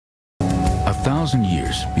1,000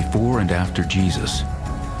 years before and after Jesus,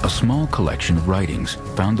 a small collection of writings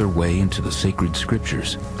found their way into the sacred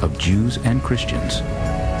scriptures of Jews and Christians.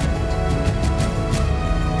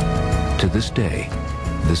 To this day,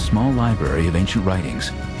 this small library of ancient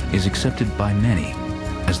writings is accepted by many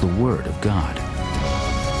as the Word of God.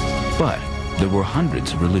 But there were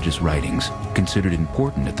hundreds of religious writings considered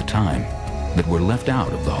important at the time that were left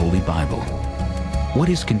out of the Holy Bible. What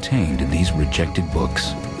is contained in these rejected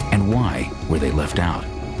books, and why were they left out?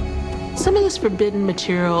 Some of this forbidden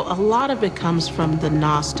material, a lot of it comes from the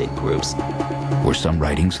Gnostic groups. Were some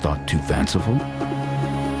writings thought too fanciful?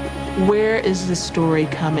 Where is this story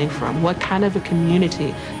coming from? What kind of a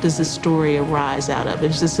community does this story arise out of?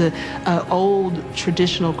 Is this an old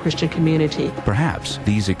traditional Christian community? Perhaps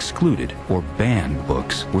these excluded or banned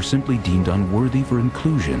books were simply deemed unworthy for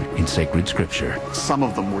inclusion in sacred scripture. Some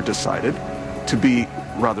of them were decided to be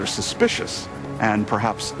rather suspicious and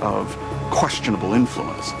perhaps of questionable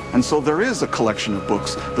influence. And so there is a collection of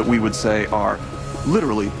books that we would say are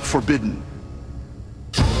literally forbidden.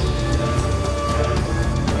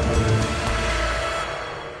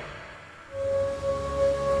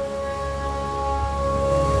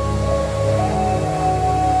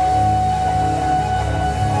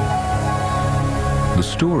 The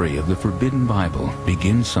story of the Forbidden Bible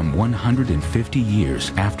begins some 150 years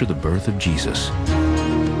after the birth of Jesus.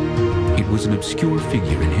 It was an obscure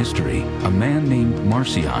figure in history, a man named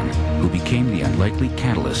Marcion, who became the unlikely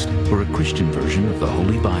catalyst for a Christian version of the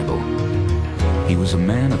Holy Bible. He was a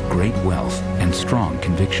man of great wealth and strong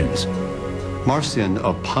convictions. Marcion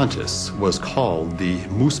of Pontus was called the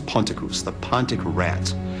Mus Ponticus, the Pontic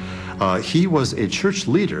rat. He was a church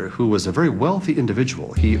leader who was a very wealthy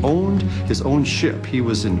individual. He owned his own ship. He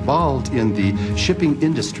was involved in the shipping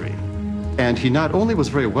industry. And he not only was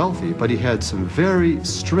very wealthy, but he had some very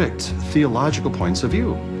strict theological points of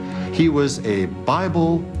view. He was a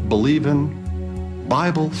Bible-believing,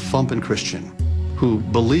 Bible-thumping Christian who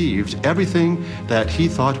believed everything that he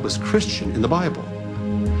thought was Christian in the Bible.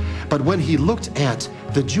 But when he looked at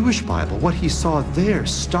the Jewish Bible, what he saw there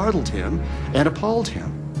startled him and appalled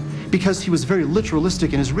him, because he was very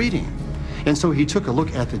literalistic in his reading. And so he took a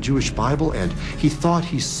look at the Jewish Bible and he thought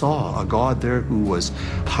he saw a God there who was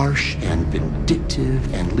harsh and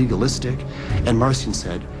vindictive and legalistic. And Marcion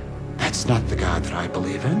said, "That's not the God that I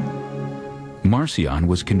believe in." Marcion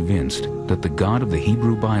was convinced that the God of the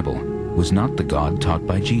Hebrew Bible was not the God taught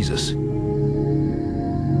by Jesus.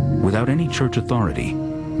 Without any church authority,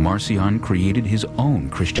 Marcion created his own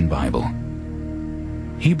Christian Bible.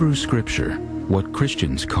 Hebrew scripture, what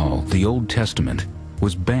Christians call the Old Testament,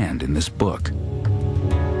 was banned in this book.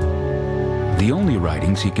 The only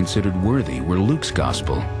writings he considered worthy were Luke's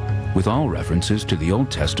Gospel, with all references to the Old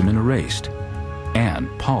Testament erased, and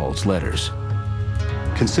Paul's letters.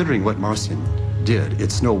 Considering what Marcion did,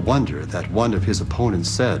 it's no wonder that one of his opponents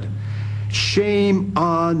said, "Shame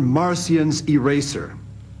on Marcion's eraser."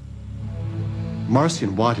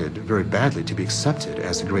 Marcion wanted very badly to be accepted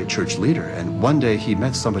as a great church leader, and one day he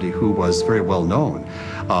met somebody who was very well known,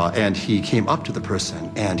 and he came up to the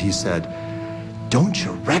person and he said, "Don't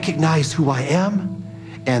you recognize who I am?"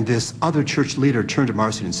 And this other church leader turned to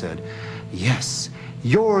Marcion and said, "Yes,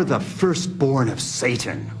 you're the firstborn of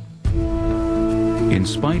Satan." In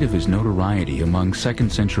spite of his notoriety among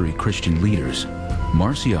second-century Christian leaders,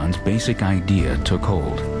 Marcion's basic idea took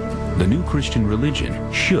hold. The new Christian religion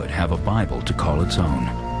should have a Bible to call its own.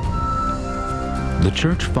 The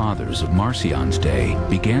church fathers of Marcion's day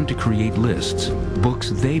began to create lists,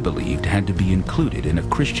 books they believed had to be included in a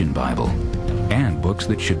Christian Bible, and books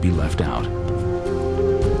that should be left out.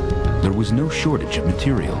 There was no shortage of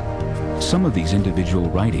material. Some of these individual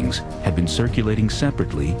writings had been circulating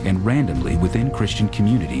separately and randomly within Christian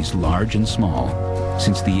communities, large and small,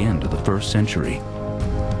 since the end of the 1st century.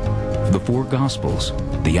 The 4 Gospels,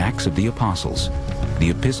 the Acts of the Apostles, the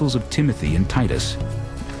Epistles of Timothy and Titus,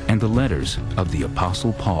 and the letters of the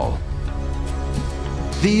Apostle Paul.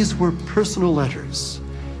 These were personal letters.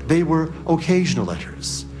 They were occasional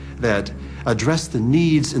letters that addressed the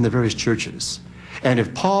needs in the various churches. And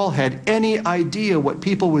if Paul had any idea what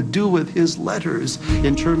people would do with his letters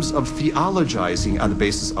in terms of theologizing on the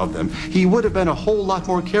basis of them, he would have been a whole lot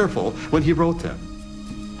more careful when he wrote them.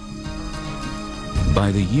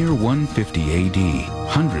 By the year 150 AD,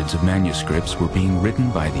 hundreds of manuscripts were being written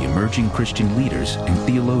by the emerging Christian leaders and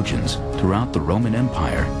theologians throughout the Roman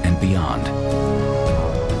Empire and beyond.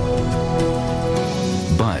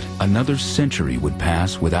 But another century would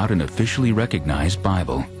pass without an officially recognized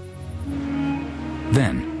Bible.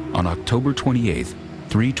 Then, on October 28th,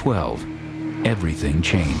 312, everything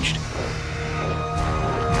changed.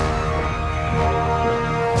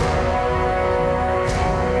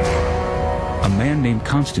 man named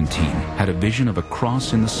Constantine had a vision of a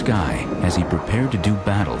cross in the sky as he prepared to do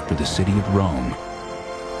battle for the city of Rome.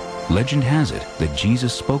 Legend has it that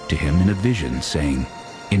Jesus spoke to him in a vision, saying,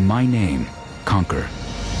 "In my name, conquer."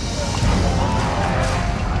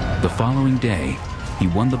 The following day, he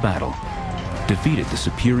won the battle, defeated the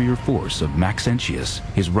superior force of Maxentius,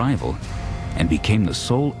 his rival, and became the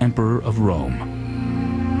sole emperor of Rome.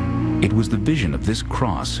 It was the vision of this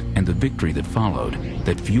cross and the victory that followed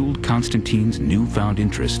that fueled Constantine's newfound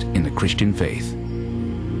interest in the Christian faith.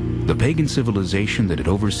 The pagan civilization that had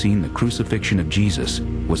overseen the crucifixion of Jesus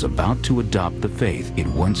was about to adopt the faith it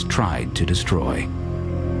once tried to destroy.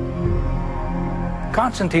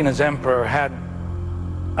 Constantine, as emperor, had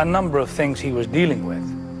a number of things he was dealing with.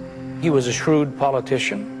 He was a shrewd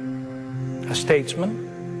politician, a statesman,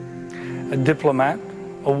 a diplomat,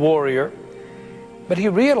 a warrior, but he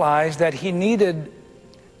realized that he needed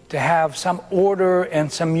to have some order and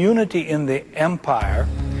some unity in the empire,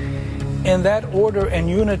 and that order and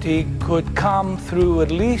unity could come through at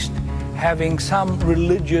least having some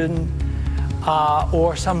religion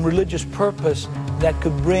or some religious purpose that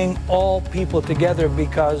could bring all people together,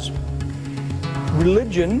 because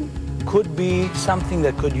religion could be something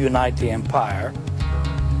that could unite the empire.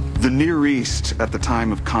 The Near East at the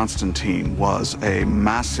time of Constantine was a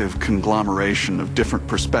massive conglomeration of different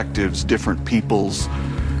perspectives, different peoples,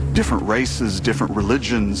 different races, different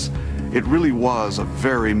religions. It really was a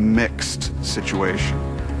very mixed situation.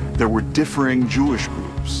 There were differing Jewish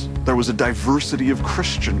groups. There was a diversity of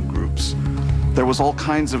Christian groups. There was all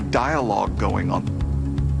kinds of dialogue going on.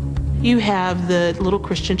 You have the little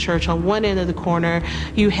Christian church on one end of the corner.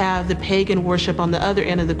 You have the pagan worship on the other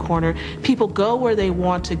end of the corner. People go where they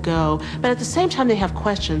want to go, but at the same time they have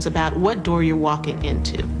questions about what door you're walking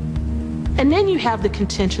into. And then you have the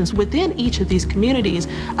contentions within each of these communities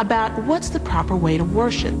about what's the proper way to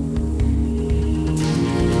worship.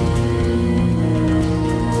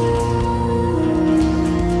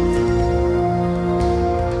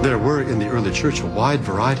 There were in the early church a wide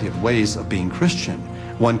variety of ways of being Christian.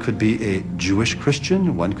 One could be a Jewish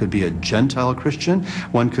Christian, one could be a Gentile Christian,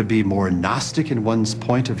 one could be more Gnostic in one's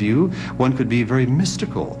point of view, one could be very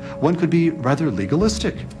mystical, one could be rather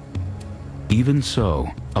legalistic. Even so,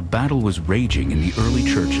 a battle was raging in the early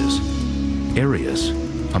churches. Arius,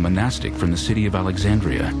 a monastic from the city of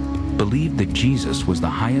Alexandria, believed that Jesus was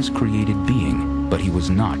the highest created being, but he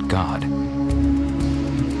was not God.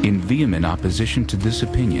 In vehement opposition to this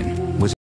opinion was